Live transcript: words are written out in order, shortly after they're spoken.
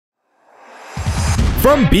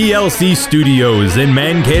From BLC Studios in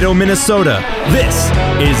Mankato, Minnesota, this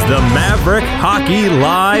is the Maverick Hockey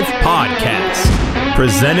Live Podcast,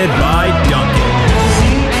 presented by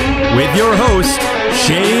Duncan, with your host,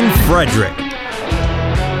 Shane Frederick.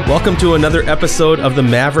 Welcome to another episode of the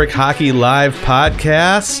Maverick Hockey Live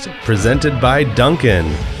Podcast, presented by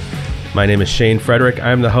Duncan. My name is Shane Frederick.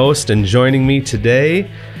 I'm the host, and joining me today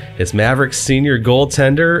is Maverick senior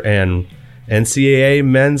goaltender and NCAA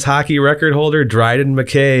men's hockey record holder, Dryden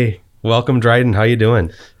McKay. Welcome, Dryden. How you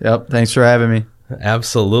doing? Yep. Thanks for having me.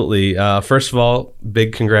 Absolutely. First of all,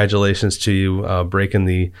 big congratulations to you breaking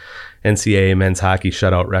the NCAA men's hockey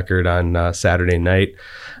shutout record on Saturday night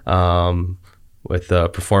with a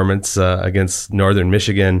performance against Northern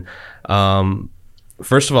Michigan.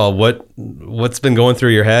 First of all, what's been going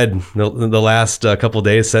through your head the last couple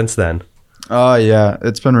days since then? Yeah,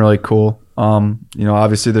 it's been really cool.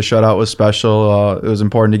 Obviously the shutout was special. It was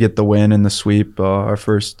important to get the win and the sweep, our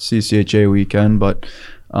first CCHA weekend. But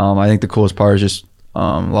I think the coolest part is just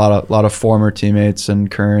a lot of former teammates and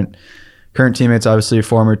current teammates, obviously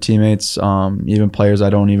former teammates, even players I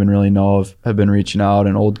don't even really know have been reaching out,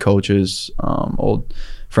 and old coaches, old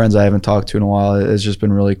friends I haven't talked to in a while. It's just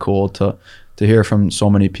been really cool to hear from so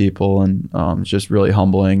many people, and it's just really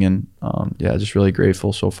humbling, and just really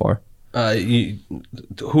grateful so far. Who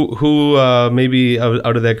maybe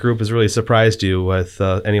out of that group has really surprised you with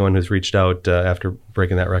anyone who's reached out after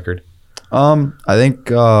breaking that record? I think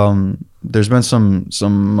there's been some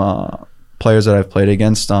players that I've played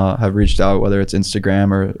against have reached out, whether it's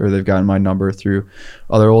Instagram or they've gotten my number through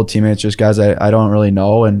other old teammates, just guys I don't really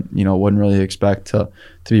know and wouldn't really expect to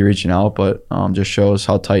be reaching out, but just shows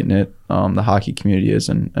how tight knit the hockey community is,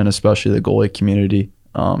 and especially the goalie community.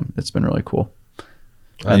 It's been really cool.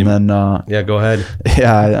 And then go ahead.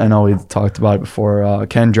 Yeah, I know we talked about it before.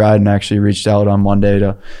 Ken Dryden actually reached out on Monday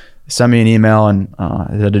to send me an email, and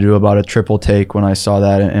I had to do about a triple take when I saw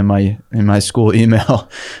that in my school email.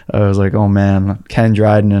 I was like, oh man, Ken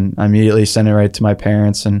Dryden, and I immediately sent it right to my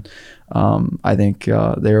parents, and I think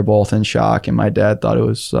they were both in shock, and my dad thought it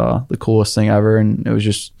was the coolest thing ever, and it was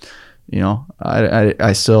just,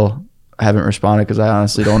 I still haven't responded because I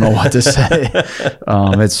honestly don't know what to say.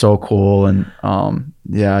 It's so cool, and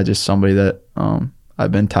just somebody that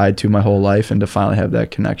I've been tied to my whole life, and to finally have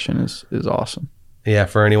that connection is awesome. Yeah,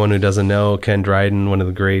 for anyone who doesn't know, Ken Dryden, one of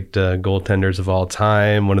the great goaltenders of all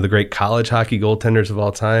time, one of the great college hockey goaltenders of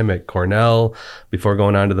all time at Cornell, before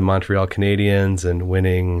going on to the Montreal Canadiens and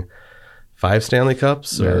winning 5 Stanley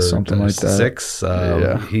Cups or something like that. 6.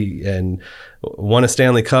 He won a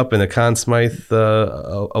Stanley Cup and the Conn Smythe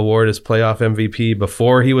award as playoff MVP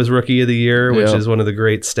before he was Rookie of the Year, which is one of the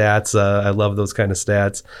great stats. I love those kind of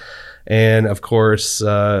stats. And of course,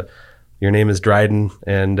 your name is Dryden,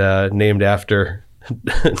 and named after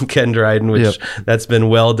Ken Dryden, which that's been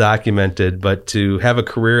well documented. But to have a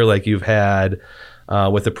career like you've had,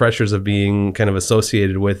 with the pressures of being kind of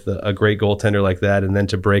associated with a great goaltender like that, and then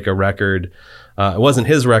to break a record, it wasn't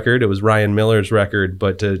his record, it was Ryan Miller's record,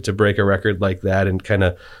 but to break a record like that and kind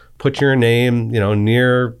of put your name,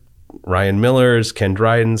 near Ryan Miller's, Ken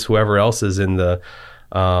Dryden's, whoever else is in the,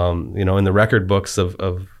 in the record books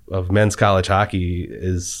of men's college hockey,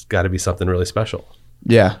 is got to be something really special.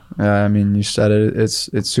 Yeah. I mean, you said it. It's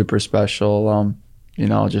super special.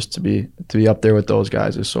 Just to be up there with those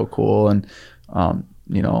guys is so cool. And,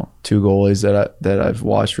 2 goalies that I've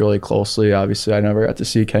watched really closely. Obviously, I never got to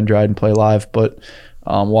see Ken Dryden play live, but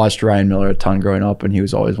watched Ryan Miller a ton growing up, and he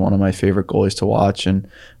was always one of my favorite goalies to watch. And I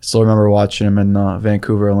still remember watching him in the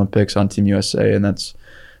Vancouver Olympics on Team USA, and that's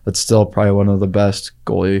still probably one of the best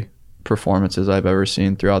goalie performances I've ever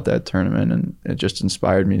seen throughout that tournament, and it just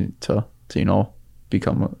inspired me to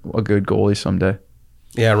become a good goalie someday.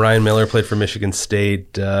 Yeah, Ryan Miller played for Michigan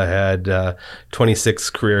State, had 26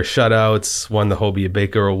 career shutouts, won the Hobie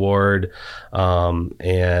Baker Award,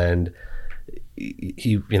 and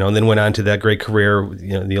he then went on to that great career,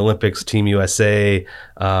 the Olympics, Team USA,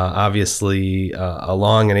 obviously a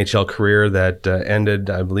long NHL career that ended,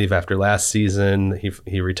 I believe, after last season.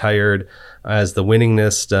 He retired as the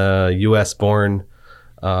winningest U.S.-born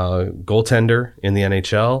goaltender in the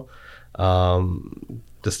NHL.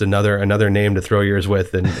 Just another name to throw yours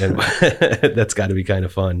with, and that's got to be kind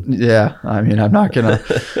of fun. Yeah, I mean, I'm not gonna.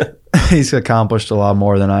 He's accomplished a lot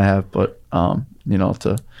more than I have, but I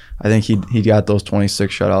think he got those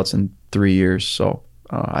 26 shutouts in 3 years. So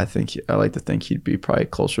I like to think he'd be probably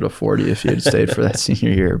closer to 40 if he had stayed for that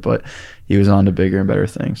senior year. But he was on to bigger and better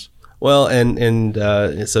things. Well,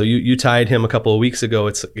 and so you tied him a couple of weeks ago.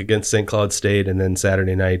 It's against St. Cloud State, and then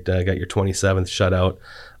Saturday night got your 27th shutout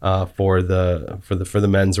for the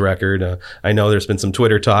men's record. I know there's been some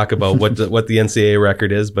Twitter talk about what the NCAA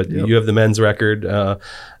record is, but you have the men's record,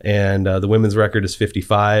 and the women's record is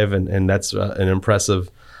 55, and that's an impressive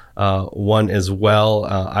one as well.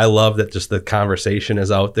 I love that just the conversation is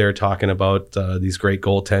out there talking about these great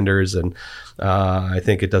goaltenders, and I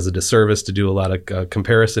think it does a disservice to do a lot of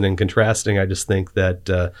comparison and contrasting. I just think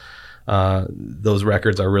that those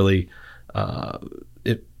records are really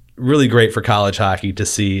really great for college hockey to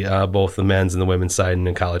see both the men's and the women's side, and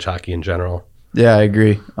in college hockey in general. Yeah, I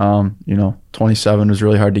agree. 27 was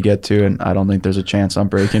really hard to get to, and I don't think there's a chance I'm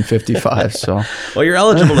breaking 55. So, well, you're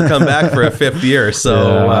eligible to come back for a fifth year,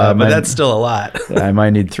 so but that's still a lot. Yeah, I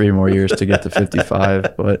might need 3 more years to get to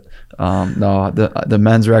 55, but no, the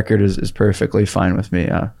men's record is perfectly fine with me.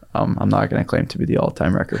 I'm not going to claim to be the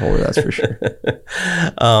all-time record holder, that's for sure.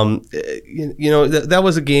 That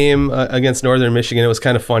was a game against Northern Michigan. It was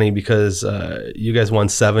kind of funny because you guys won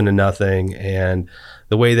 7-0, and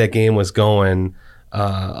the way that game was going,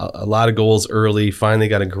 a lot of goals early, finally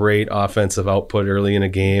got a great offensive output early in a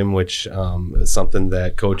game, which is something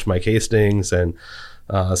that Coach Mike Hastings and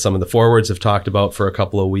some of the forwards have talked about for a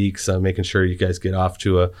couple of weeks, making sure you guys get off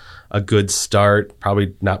to a good start,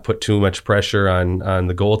 probably not put too much pressure on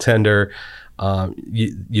the goaltender.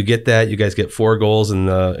 You get that. You guys get 4 goals in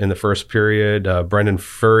the first period. Brendan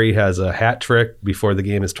Furry has a hat trick before the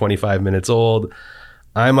game is 25 minutes old.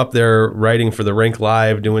 I'm up there writing for the Rink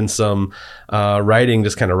Live, doing some writing,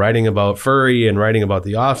 just kind of writing about Furry and writing about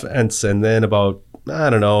the offense. And then about,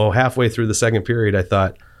 halfway through the second period, I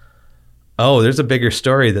thought, oh, there's a bigger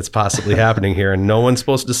story that's possibly happening here, and no one's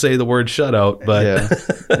supposed to say the word shutout, but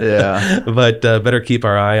yeah. But better keep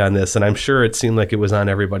our eye on this. And I'm sure it seemed like it was on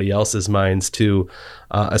everybody else's minds too,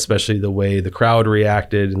 especially the way the crowd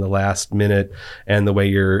reacted in the last minute, and the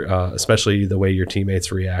way especially the way your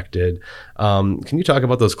teammates reacted. Can you talk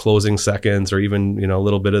about those closing seconds, or even a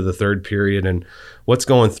little bit of the third period, and what's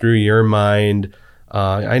going through your mind?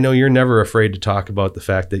 I know you're never afraid to talk about the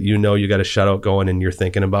fact that you got a shutout going and you're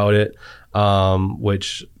thinking about it,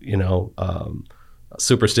 which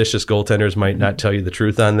superstitious goaltenders might not tell you the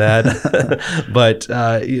truth on that. But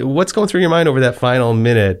what's going through your mind over that final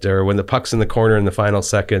minute, or when the puck's in the corner in the final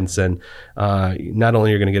seconds, and not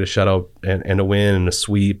only you're going to get a shutout and a win and a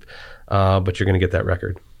sweep, but you're going to get that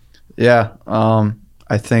record? Yeah,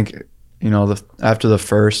 I think after the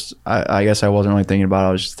first, I guess I wasn't really thinking about it.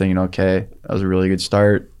 I was just thinking, okay, that was a really good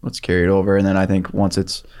start. Let's carry it over. And then I think once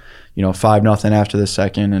it's, 5-0 after the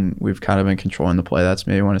second, and we've kind of been controlling the play, that's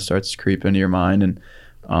maybe when it starts to creep into your mind. And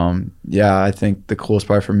I think the coolest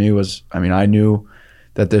part for me was, I knew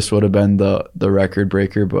that this would have been the record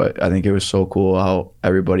breaker, but I think it was so cool how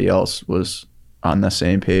everybody else was on the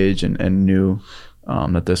same page and knew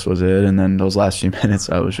that this was it. And then those last few minutes,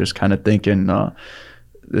 I was just kind of thinking,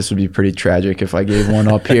 this would be pretty tragic if I gave one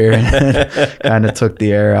up here and kind of took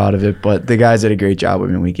the air out of it. But the guys did a great job.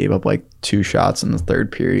 We gave up like 2 shots in the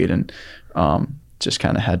third period, and just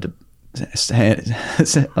kind of had to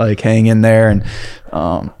hang in there and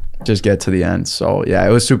just get to the end. So yeah,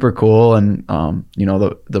 it was super cool. And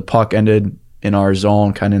the puck ended in our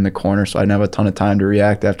zone, kind of in the corner, so I didn't have a ton of time to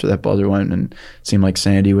react after that buzzer went, and it seemed like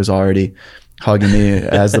Sandy was already hugging me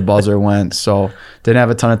as the buzzer went, so didn't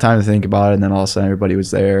have a ton of time to think about it. And then all of a sudden everybody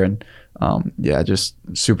was there, and just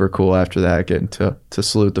super cool after that, getting to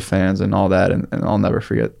salute the fans and all that, and I'll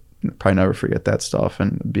probably never forget that stuff,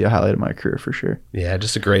 and be a highlight of my career for sure. Yeah,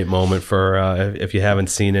 just a great moment for if you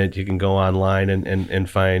haven't seen it, you can go online and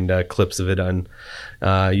find clips of it on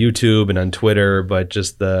YouTube and on Twitter. But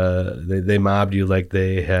just they mobbed you like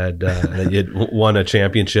they had you'd won a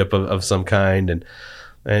championship of some kind, and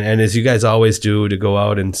as you guys always do, to go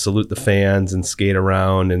out and salute the fans and skate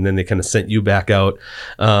around, and then they kind of sent you back out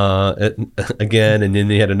again, and then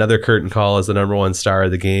they had another curtain call as the number 1 star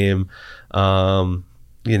of the game.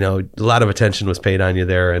 A lot of attention was paid on you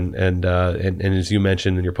there, and as you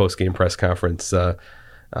mentioned in your post-game press conference,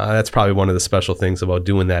 that's probably one of the special things about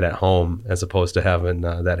doing that at home as opposed to having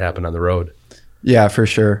that happen on the road. Yeah, for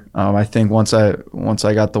sure. I think once I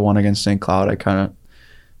got the one against St. Cloud, I kind of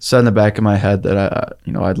set in the back of my head that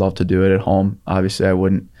I'd love to do it at home. Obviously, I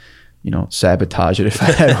wouldn't sabotage it if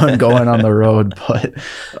I had one going on the road. But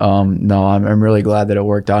no, I'm really glad that it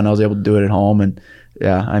worked out and I was able to do it at home. And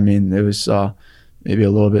yeah, it was maybe a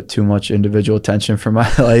little bit too much individual attention for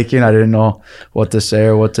my liking. I didn't know what to say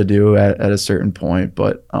or what to do at a certain point.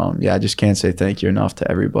 But I just can't say thank you enough to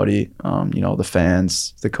everybody. The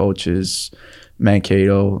fans, the coaches,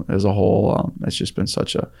 Mankato as a whole. It's just been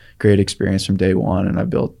such a great experience from day one, and I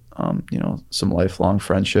built some lifelong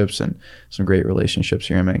friendships and some great relationships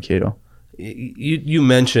here in Mankato. You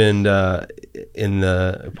mentioned in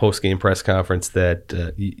the post-game press conference that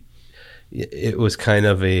it was kind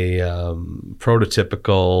of a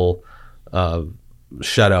prototypical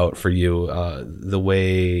shutout for you, the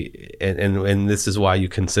way, and this is why you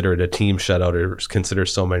consider it a team shutout, or consider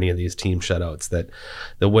so many of these team shutouts, that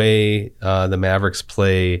the way the Mavericks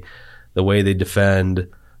play, the way they defend,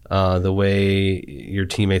 the way your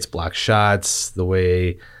teammates block shots, the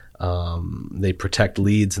way they protect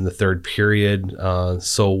leads in the third period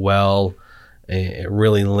so well, and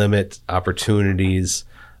really limit opportunities.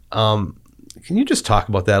 Can you just talk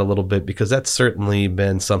about that a little bit? Because that's certainly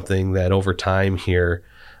been something that over time here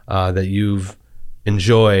that you've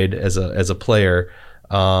enjoyed as a player.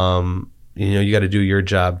 You got to do your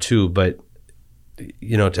job too, but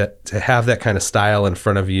to have that kind of style in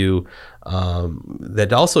front of you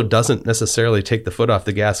that also doesn't necessarily take the foot off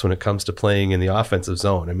the gas when it comes to playing in the offensive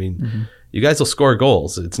zone. I mean, you guys will score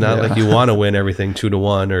goals. It's not like you want to win everything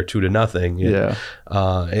 2-1 or 2-0.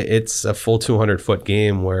 It's a full 200-foot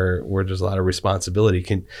game where there's a lot of responsibility.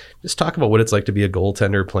 Can you just talk about what it's like to be a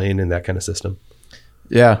goaltender playing in that kind of system?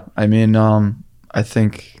 Yeah, I mean, I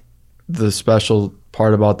think the special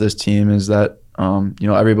part about this team is that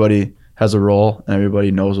everybody has a role and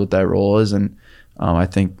everybody knows what that role is. And I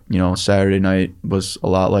think Saturday night was a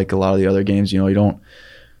lot like a lot of the other games.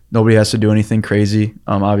 Nobody has to do anything crazy.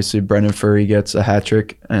 Obviously, Brendan Furry gets a hat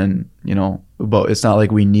trick, and but it's not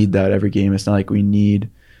like we need that every game. It's not like we need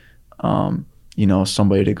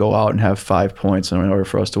somebody to go out and have 5 points in order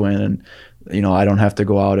for us to win. And I don't have to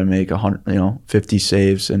go out and make 50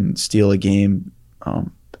 saves and steal a game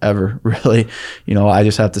ever, really. I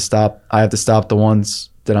just have to stop. I have to stop the ones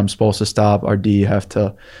that I'm supposed to stop. Our D have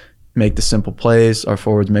to make the simple plays. Our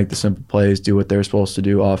forwards make the simple plays, do what they're supposed to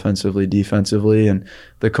do offensively, defensively, and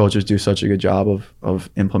the coaches do such a good job of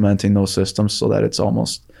implementing those systems so that it's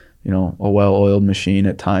almost a well-oiled machine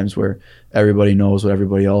at times where everybody knows what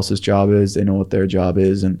everybody else's job is. They know what their job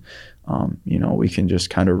is, and we can just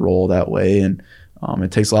kind of roll that way. And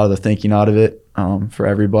it takes a lot of the thinking out of it for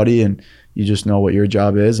everybody, and you just know what your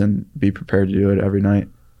job is and be prepared to do it every night.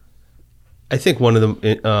 I think one of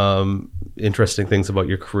the interesting things about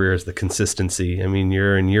your career is the consistency. I mean,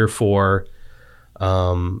 you're in year 4.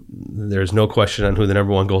 There's no question on who the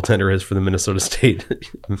number 1 goaltender is for the Minnesota State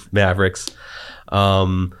Mavericks.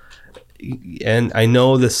 And I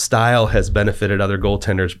know this style has benefited other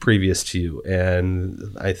goaltenders previous to you.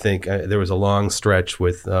 And I think there was a long stretch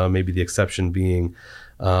with maybe the exception being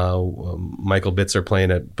Michael Bitzer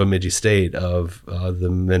playing at Bemidji State of the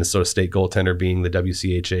Minnesota State goaltender being the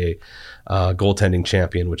WCHA goaltending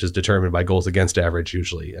champion, which is determined by goals against average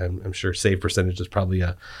usually. I'm sure save percentage is probably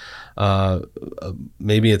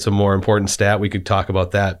maybe it's a more important stat. We could talk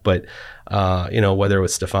about that, but whether it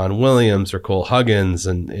was Stefan Williams or Cole Huggins,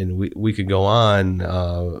 and we could go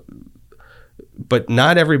on. But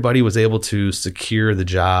not everybody was able to secure the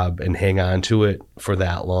job and hang on to it for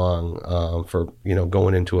that long, for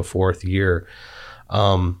going into a 4th year.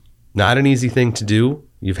 Not an easy thing to do.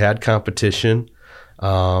 You've had competition.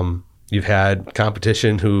 You've had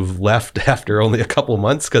competition who've left after only a couple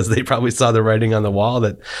months because they probably saw the writing on the wall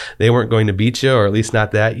that they weren't going to beat you, or at least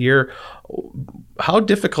not that year. How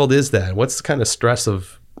difficult is that? What's the kind of stress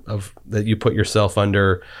of that you put yourself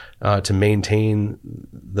under to maintain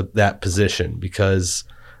that position? Because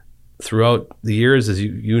throughout the years, as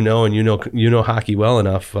you know hockey well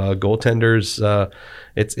enough, goaltenders,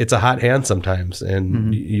 it's a hot hand sometimes,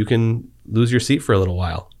 and you can lose your seat for a little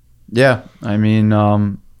while. Yeah, I mean,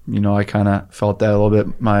 I kind of felt that a little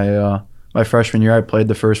bit. My freshman year, I played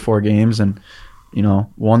the first 4 games and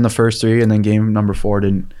won the first 3, and then game number 4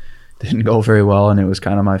 didn't go very well, and it was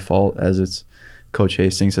kind of my fault, as it's Coach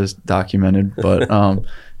Hastings has documented. But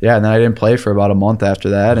and then I didn't play for about a month after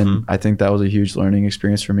that, and I think that was a huge learning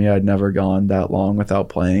experience for me. I'd never gone that long without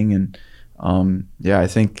playing, and I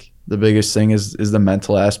think the biggest thing is the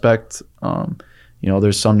mental aspect.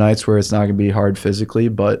 There's some nights where it's not going to be hard physically,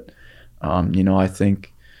 but I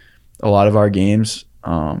think a lot of our games,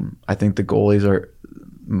 I think the goalies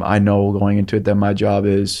I know going into it that my job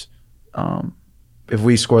is, if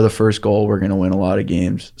we score the first goal, we're going to win a lot of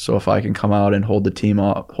games. So if I can come out and hold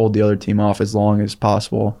the other team off as long as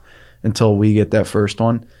possible until we get that first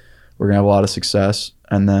one, we're going to have a lot of success.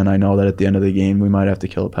 And then I know that at the end of the game, we might have to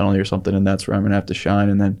kill a penalty or something, and that's where I'm going to have to shine.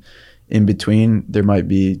 And then in between, there might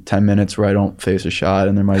be 10 minutes where I don't face a shot,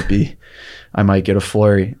 and I might get a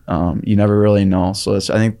flurry. You never really know. So I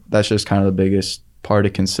think that's just kind of the biggest part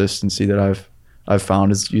of consistency that I've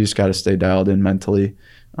found, is you just got to stay dialed in mentally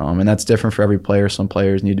And that's different for every player. Some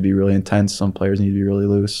players need to be really intense. Some players need to be really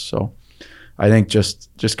loose. So I think just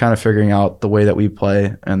kind of figuring out the way that we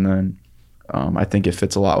play, and then I think it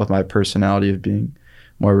fits a lot with my personality of being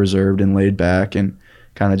more reserved and laid back, and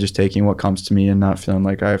kind of just taking what comes to me and not feeling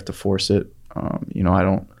like I have to force it.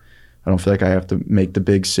 I don't feel like I have to make the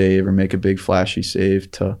big save or make a big flashy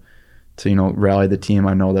save to rally the team.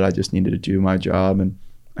 I know that I just needed to do my job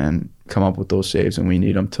and come up with those saves, and we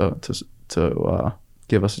need them to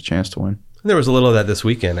give us a chance to win. There was a little of that this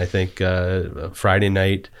weekend. I think Friday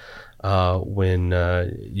night when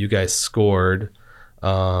you guys scored.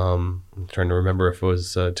 I'm trying to remember if it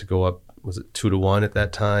was to go up. Was it 2-1 at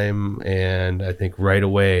that time? And I think right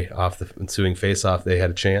away off the ensuing faceoff, they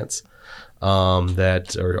had a chance.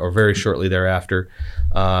 Or very shortly thereafter,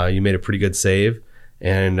 you made a pretty good save,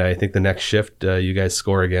 and I think the next shift you guys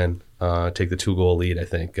score again, take the 2-goal lead. I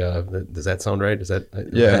think does that sound right? Do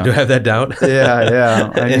I have that down?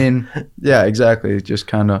 Yeah. I mean, yeah, exactly. Just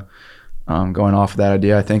kind of going off of that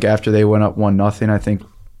idea. I think after they went up 1-0, I think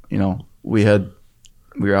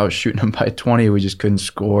we were out shooting them by 20. We just couldn't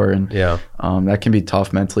score, and that can be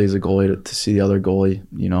tough mentally as a goalie to see the other goalie,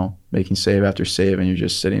 making save after save, and you're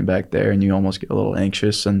just sitting back there, and you almost get a little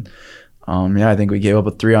anxious. And I think we gave up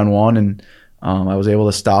a 3-on-1, and I was able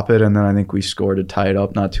to stop it, and then I think we scored to tie it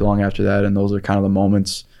up not too long after that. And those are kind of the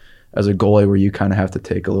moments as a goalie where you kind of have to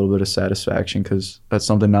take a little bit of satisfaction, because that's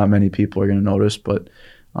something not many people are going to notice. But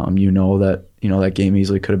that game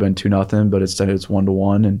easily could have been 2-0, but instead it's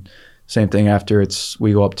 1-1, and same thing after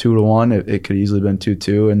we go up 2-1, it could easily have been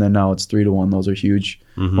 2-2, and then now it's 3-1. Those are huge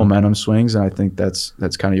momentum swings, and I think that's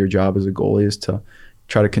kind of your job as a goalie, is to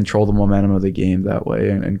try to control the momentum of the game that way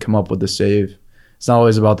and come up with the save. It's not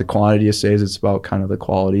always about the quantity of saves, it's about kind of the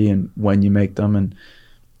quality and when you make them, and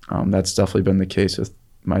that's definitely been the case with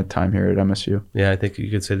my time here at MSU. Yeah, I think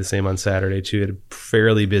you could say the same on Saturday too. You had a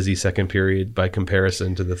fairly busy second period by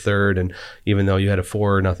comparison to the third, and even though you had a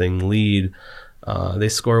 4-0 lead, they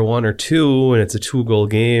score 1 or 2, and it's a 2-goal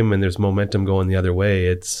game, and there's momentum going the other way.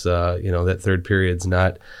 It's that third period's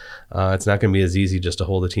not it's not going to be as easy just to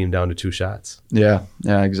hold the team down to 2 shots. Yeah,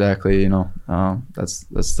 exactly. That's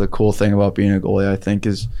the cool thing about being a goalie, I think,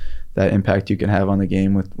 is that impact you can have on the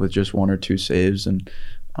game with just 1 or 2 saves, and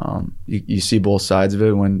you see both sides of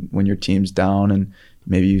it when your team's down, and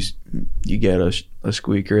maybe you get a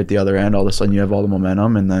squeaker at the other end. All of a sudden, you have all the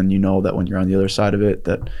momentum, and then you know that when you're on the other side of it,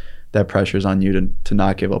 that pressure's on you to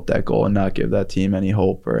not give up that goal and not give that team any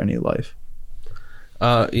hope or any life.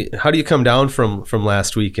 How do you come down from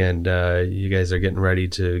last weekend? You guys are getting ready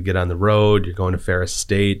to get on the road. You're going to Ferris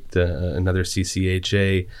State, another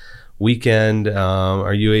CCHA weekend.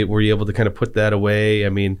 Were you able to kind of put that away? I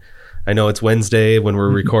mean, I know it's Wednesday when we're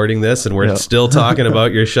recording this, and we're still talking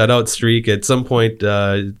about your shutout streak. At some point,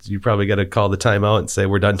 you probably got to call the timeout and say,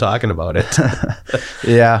 we're done talking about it.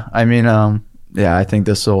 Yeah, I mean, I think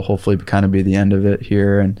this will hopefully kind of be the end of it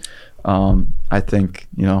here. And I think,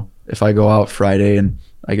 if I go out Friday and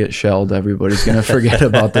I get shelled, everybody's going to forget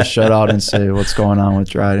about the shutout and say, what's going on with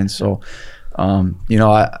Dryden? So,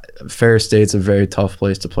 Ferris State's a very tough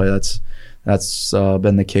place to play. That's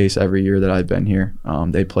been the case every year that I've been here.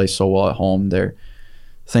 They play so well at home.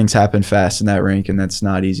 Things happen fast in that rink, and that's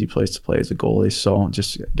not an easy place to play as a goalie. So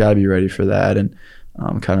just got to be ready for that, and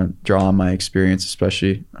kind of draw on my experience,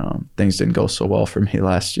 especially things didn't go so well for me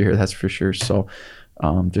last year, that's for sure. So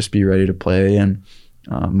just be ready to play and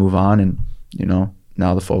move on. And,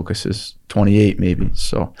 now the focus is 28 maybe.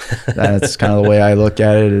 So that's kind of the way I look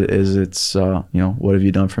at it, is it's, what have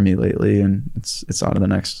you done for me lately? And it's on to the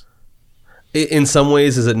next. In some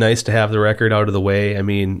ways, is it nice to have the record out of the way? I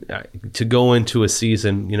mean, to go into a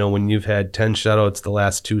season, when you've had 10 shutouts the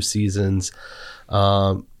last 2 seasons,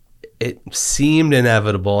 it seemed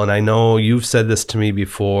inevitable, and I know you've said this to me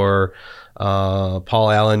before. Paul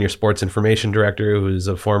Allen, your sports information director, who's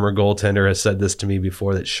a former goaltender, has said this to me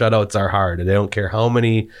before, that shutouts are hard. And they don't care how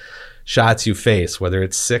many shots you face, whether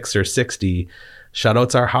it's 6 or 60,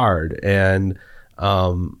 shutouts are hard. And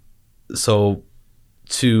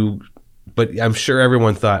but I'm sure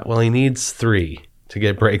everyone thought, well, he needs 3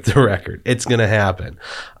 to break the record. It's going to happen.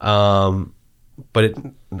 But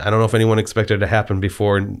I don't know if anyone expected it to happen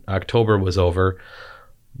before October was over.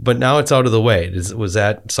 But now it's out of the way. Was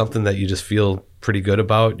that something that you just feel pretty good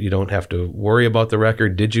about? You don't have to worry about the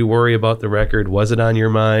record. Did you worry about the record? Was it on your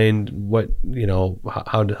mind? What,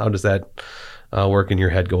 how does that work in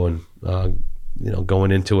your head going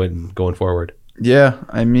into it and going forward? Yeah,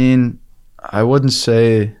 I mean, I don't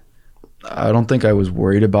think I was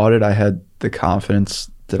worried about it. I had the confidence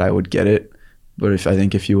that I would get it But I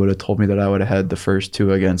think if you would have told me that I would have had the first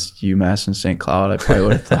 2 against UMass and St. Cloud, I probably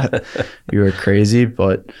would have thought you were crazy.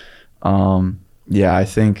 But yeah, I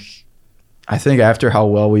think after how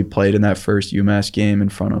well we played in that first UMass game in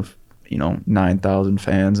front of 9,000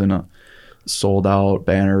 fans and a sold out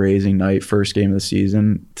banner raising night, first game of the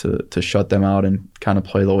season, to shut them out and kind of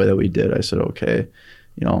play the way that we did, I said, okay,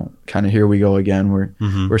 kind of here we go again.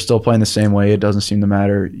 We're still playing the same way. It doesn't seem to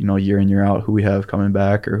matter, year in, year out, who we have coming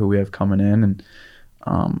back or who we have coming in. And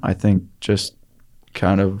I think just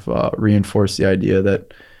kind of reinforce the idea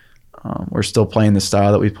that we're still playing the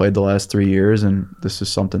style that we played the last 3 years, and this is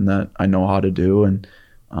something that I know how to do. And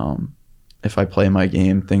if I play my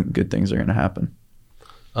game, think good things are going to happen.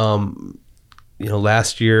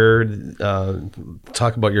 Last year,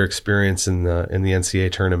 talk about your experience in the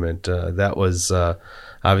NCAA tournament. That was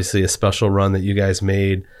obviously a special run that you guys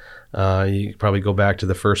made. You probably go back to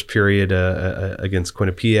the first period against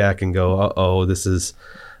Quinnipiac and go, this is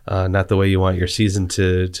not the way you want your season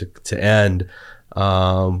to end.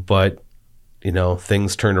 But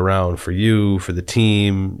things turned around for you, for the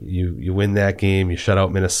team. You win that game. You shut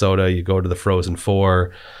out Minnesota. You go to the Frozen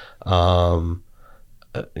Four.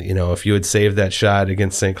 If you had saved that shot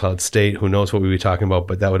against St. Cloud State, who knows what we'd be talking about,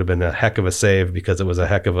 but that would have been a heck of a save because it was a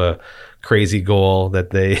heck of a crazy goal that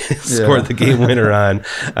they scored the game winner on.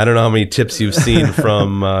 I don't know how many tips you've seen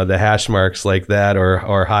from the hash marks like that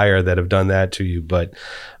or higher that have done that to you, but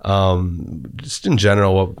just in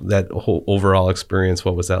general, that whole overall experience,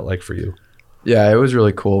 what was that like for you? Yeah, it was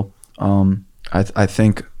really cool. I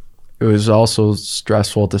think it was also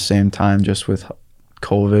stressful at the same time just with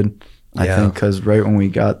COVID. I think because right when we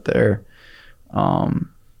got there,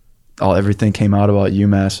 everything came out about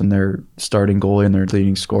UMass and their starting goalie and their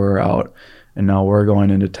leading scorer out, and now we're going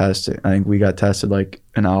into testing. I think we got tested like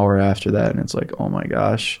an hour after that, and it's like, oh my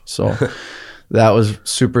gosh. So that was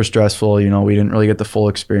super stressful. We didn't really get the full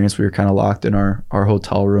experience. We were kind of locked in our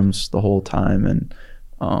hotel rooms the whole time, and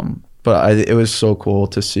but it was so cool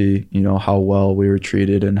to see how well we were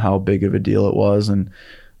treated and how big of a deal it was, and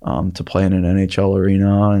to play in an NHL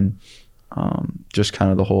arena and just kind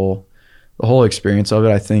of the whole experience of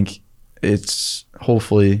it. I think it's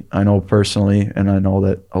hopefully, I know personally, and I know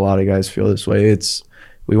that a lot of guys feel this way,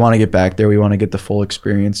 we want to get back there. We want to get the full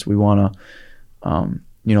experience. We want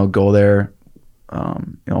to go there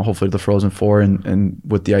hopefully to the Frozen Four and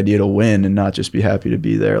with the idea to win and not just be happy to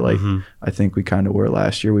be there. Like I think we kind of were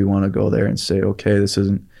last year. We want to go there and say, okay, this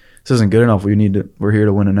isn't good enough. We're here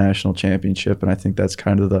to win a national championship. And I think that's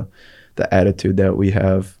kind of the attitude that we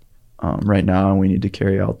have right now, and we need to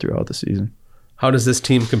carry out throughout the season. How does this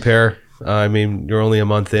team compare? I mean, you're only a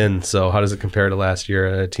month in, so how does it compare to last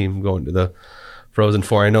year, a team going to the Frozen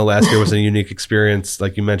Four? I know last year was a unique experience.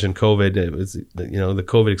 Like you mentioned, COVID. It was, the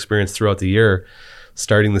COVID experience throughout the year,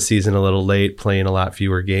 starting the season a little late, playing a lot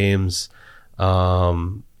fewer games,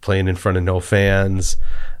 playing in front of no fans.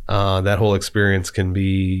 That whole experience can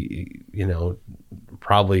be,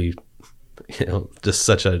 probably, just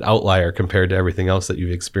such an outlier compared to everything else that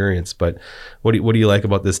you've experienced. But what do you like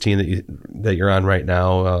about this team that you're on right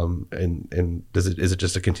now? And is it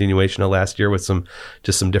just a continuation of last year with some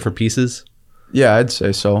different pieces? Yeah, I'd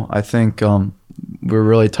say so. I think we're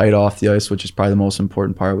really tight off the ice, which is probably the most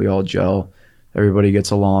important part. We all gel. Everybody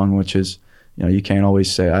gets along, which is, you can't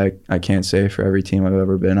always say, I can't say for every team I've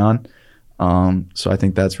ever been on. So I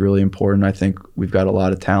think that's really important. I think we've got a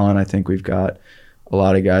lot of talent. I think we've got a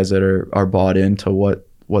lot of guys that are bought into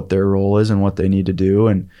what their role is and what they need to do.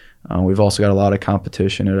 And we've also got a lot of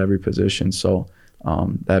competition at every position. So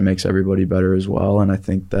that makes everybody better as well. And I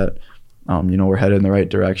think that, we're headed in the right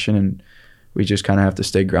direction, and we just kind of have to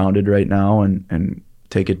stay grounded right now and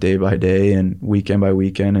take it day by day and weekend by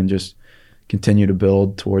weekend and just continue to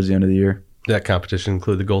build towards the end of the year. That competition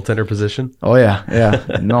include the goaltender position? Oh yeah.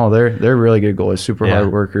 No, they're really good goalies, super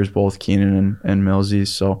hard workers, both Keenan and Millsy.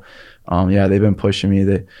 So they've been pushing me.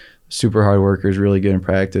 They super hard workers, really good in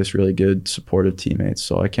practice, really good supportive teammates.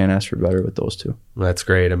 So I can't ask for better with those two. That's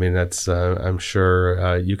great. I mean, that's I'm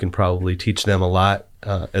sure you can probably teach them a lot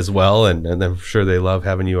as well, and I'm sure they love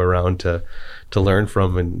having you around to learn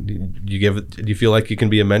from. And do you feel like you can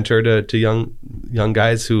be a mentor to young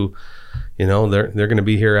guys who, they're going to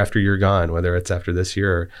be here after you're gone, whether it's after this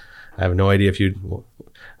year or I have no idea if you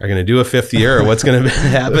are going to do a fifth year or what's going to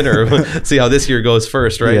happen, or see how this year goes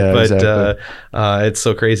first, right? Yeah, but exactly. It's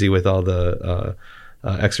so crazy with all the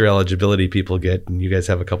extra eligibility people get, and you guys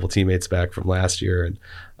have a couple teammates back from last year. And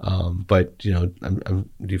but do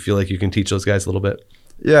you feel like you can teach those guys a little bit?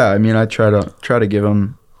 Yeah, I mean, I try to give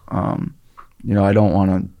them. I don't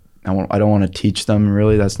want to teach them,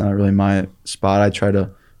 really. That's not really my spot. I try to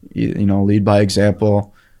lead by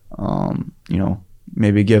example, you know,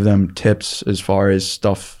 maybe give them tips as far as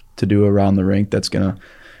stuff to do around the rink that's going to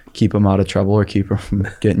keep them out of trouble or keep them from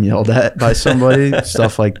getting yelled at by somebody,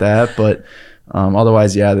 stuff like that. But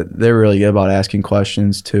otherwise, yeah, they're really good about asking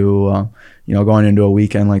questions too. You know, going into a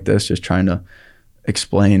weekend like this, just trying to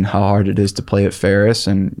explain how hard it is to play at Ferris,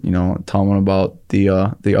 and, you know, tell them about the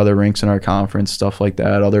other rinks in our conference, stuff like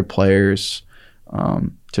that, other players,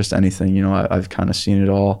 just anything. You know, I've kind of seen it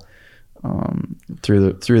all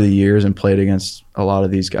through the years and played against a lot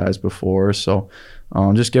of these guys before. So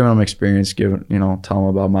just giving them experience, tell them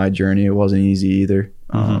about my journey. It wasn't easy either.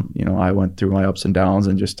 You know, I went through my ups and downs,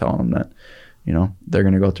 and just telling them that, you know, they're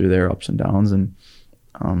going to go through their ups and downs, and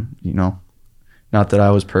you know, not that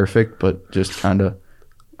I was perfect, but just kind of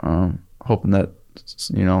hoping that,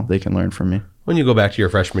 you know, they can learn from me. When you go back to your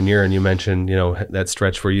freshman year, and you mentioned, you know, that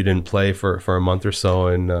stretch where you didn't play for a month or so,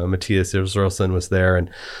 and Matthias Israelson was there, and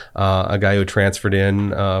a guy who transferred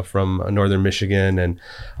in from Northern Michigan, and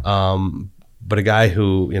but a guy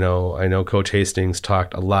who, you know, I know Coach Hastings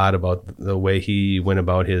talked a lot about the way he went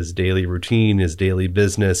about his daily routine, his daily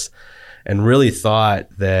business, and really thought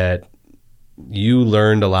that you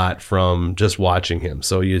learned a lot from just watching him.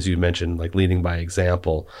 So as you mentioned, like leading by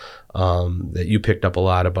example, that you picked up a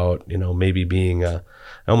lot about, you know, maybe being I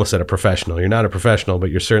almost said a professional. You're not a professional,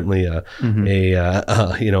 but you're certainly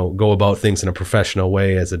you know, go about things in a professional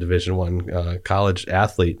way as a Division I college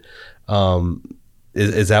athlete.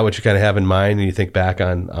 Is that what you kind of have in mind when you think back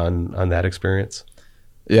on that experience?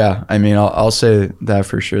 Yeah, I mean, I'll say that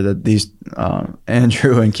for sure, that these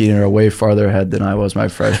Andrew and Keenan are way farther ahead than I was my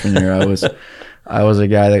freshman year. I was a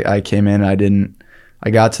guy that I came in, I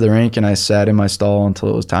got to the rink and I sat in my stall until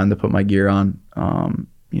it was time to put my gear on.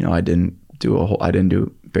 You know, I didn't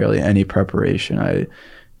do barely any preparation. I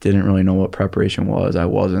didn't really know what preparation was. I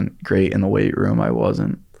wasn't great in the weight room. I was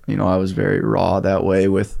very raw that way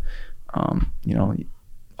with, you know,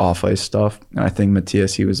 off ice stuff. And I think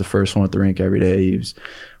Matthias, he was the first one at the rink every day. He was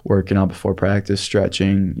working out before practice,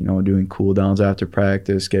 stretching, you know, doing cool downs after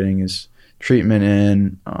practice, getting his treatment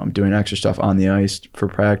in, doing extra stuff on the ice for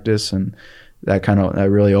practice. And that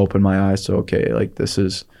really opened my eyes to, okay, like this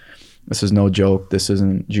is no joke. This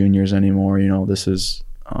isn't juniors anymore. You know, this is,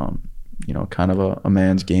 you know, kind of a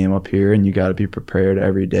man's game up here, and you got to be prepared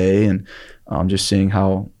every day. And just seeing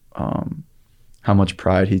how much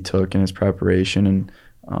pride he took in his preparation,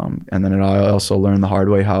 and then I also learned the hard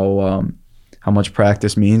way how much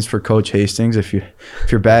practice means for Coach Hastings. If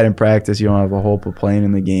you're bad in practice, you don't have a hope of playing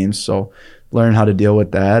in the games. So learn how to deal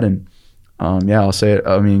with that. And yeah, I'll say it.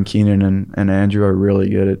 I mean, Keenan and Andrew are really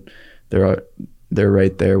good at they're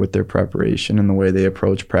right there with their preparation and the way they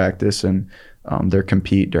approach practice, and they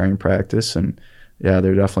compete during practice. And yeah,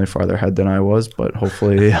 they're definitely farther ahead than I was, but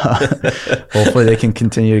hopefully they can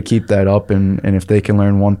continue to keep that up. And if they can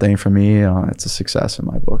learn one thing from me, it's a success in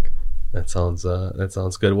my book. That sounds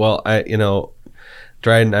good. Well,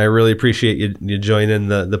 Dryden, I really appreciate you joining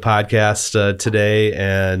the podcast today,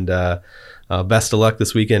 and best of luck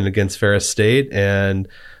this weekend against Ferris State, and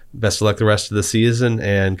best of luck the rest of the season,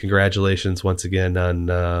 and congratulations once again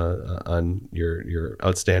on your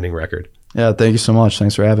outstanding record. Yeah, thank you so much.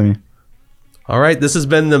 Thanks for having me. All right, this has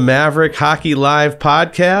been the Maverick Hockey Live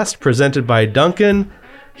podcast presented by Duncan.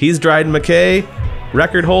 He's Dryden McKay,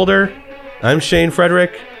 record holder. I'm Shane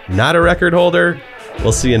Frederick, not a record holder.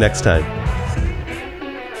 We'll see you next time.